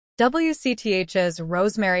WCTH's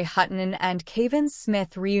Rosemary Hutton and Kavan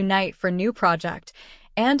Smith reunite for new project,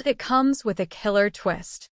 and it comes with a killer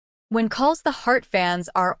twist. When Calls the Heart fans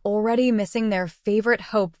are already missing their favorite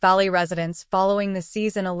Hope Valley residents following the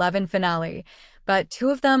Season 11 finale, but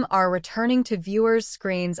two of them are returning to viewers'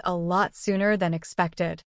 screens a lot sooner than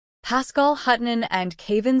expected. Pascal Hutton and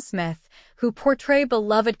Kavan Smith, who portray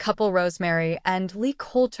beloved couple Rosemary and Lee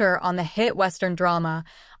Coulter on the hit Western drama,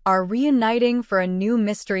 are reuniting for a new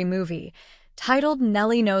mystery movie titled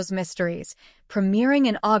Nellie Knows Mysteries, premiering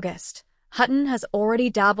in August. Hutton has already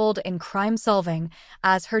dabbled in crime solving,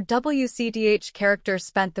 as her WCTH character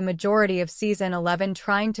spent the majority of Season 11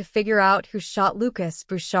 trying to figure out who shot Lucas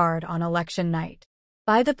Bouchard on election night.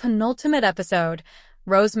 By the penultimate episode,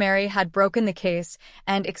 Rosemary had broken the case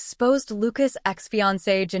and exposed Lucas'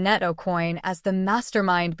 ex-fiancée Jeanette O'Coin as the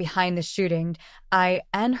mastermind behind the shooting.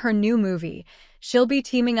 In her new movie, she'll be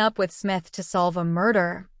teaming up with Smith to solve a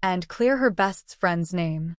murder and clear her best friend's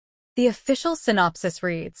name. The official synopsis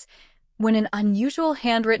reads, when an unusual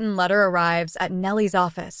handwritten letter arrives at Nellie's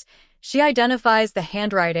office, she identifies the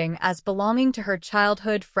handwriting as belonging to her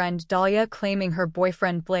childhood friend Dahlia, claiming her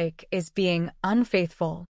boyfriend Blake is being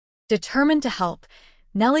unfaithful. Determined to help,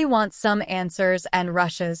 Nellie wants some answers and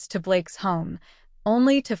rushes to Blake's home,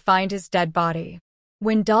 only to find his dead body.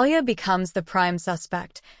 When Dahlia becomes the prime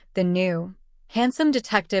suspect, the new, handsome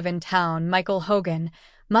detective in town, Michael Hogan,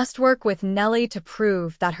 must work with Nellie to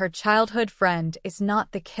prove that her childhood friend is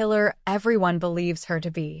not the killer everyone believes her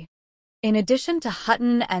to be. In addition to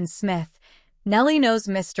Hutton and Smith, Nellie Knows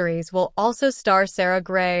Mysteries will also star Sarah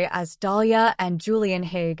Gray as Dahlia and Julian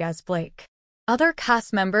Haig as Blake. Other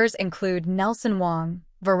cast members include Nelson Wong,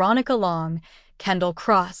 Veronica Long, Kendall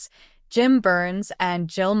Cross, Jim Burns, and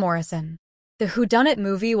Jill Morrison. The whodunit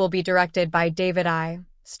movie will be directed by David I.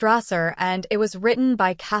 Strasser, and it was written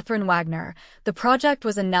by Catherine Wagner. The project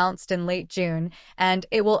was announced in late June, and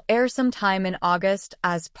it will air sometime in August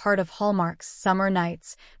as part of Hallmark's Summer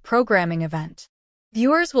Nights programming event.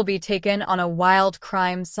 Viewers will be taken on a wild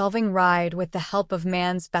crime-solving ride with the help of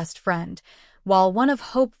man's best friend, while one of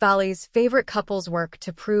Hope Valley's favorite couples work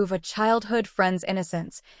to prove a childhood friend's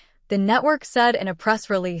innocence, the network said in a press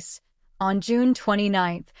release. On June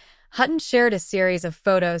 29th, Hutton shared a series of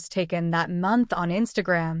photos taken that month on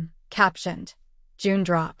Instagram, captioned, June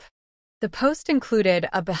Drop. The post included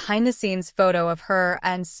a behind-the-scenes photo of her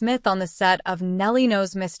and Smith on the set of Nellie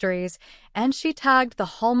Knows Mysteries, and she tagged the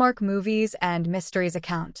Hallmark Movies and Mysteries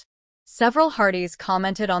account. Several Hardys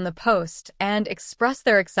commented on the post and expressed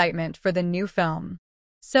their excitement for the new film.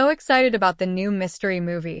 So excited about the new mystery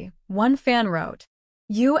movie, one fan wrote,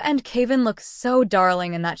 "You and Kavan look so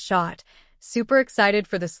darling in that shot. Super excited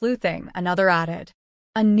for the sleuthing," another added.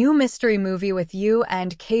 "A new mystery movie with you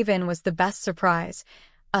and Kavan was the best surprise,"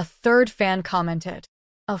 a third fan commented.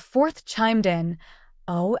 A fourth chimed in,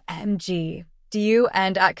 "OMG, do you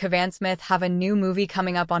and Kavan Smith have a new movie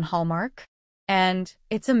coming up on Hallmark? And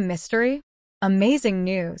it's a mystery? Amazing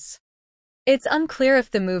news." It's unclear if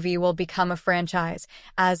the movie will become a franchise,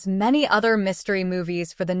 as many other mystery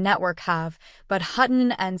movies for the network have, but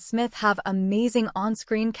Hutton and Smith have amazing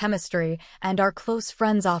on-screen chemistry and are close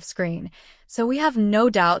friends off-screen, so we have no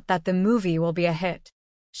doubt that the movie will be a hit.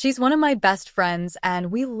 "She's one of my best friends,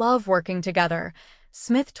 and we love working together,"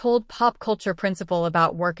 Smith told Pop Culture Principal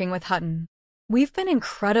about working with Hutton. "We've been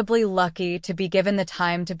incredibly lucky to be given the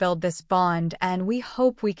time to build this bond, and we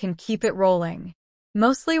hope we can keep it rolling.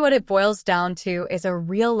 Mostly what it boils down to is a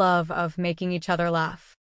real love of making each other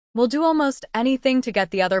laugh. We'll do almost anything to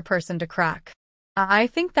get the other person to crack. I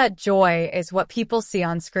think that joy is what people see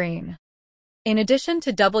on screen." In addition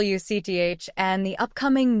to WCTH and the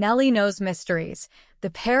upcoming Nellie Knows Mysteries, the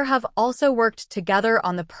pair have also worked together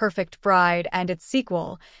on The Perfect Bride and its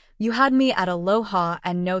sequel, You Had Me at Aloha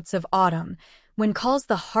and Notes of Autumn. When Calls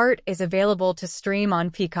the Heart is available to stream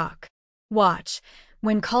on Peacock. Watch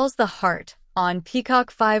When Calls the Heart on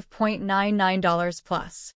Peacock $5.99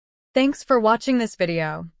 plus. Thanks for watching this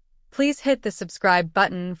video. Please hit the subscribe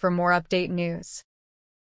button for more update news.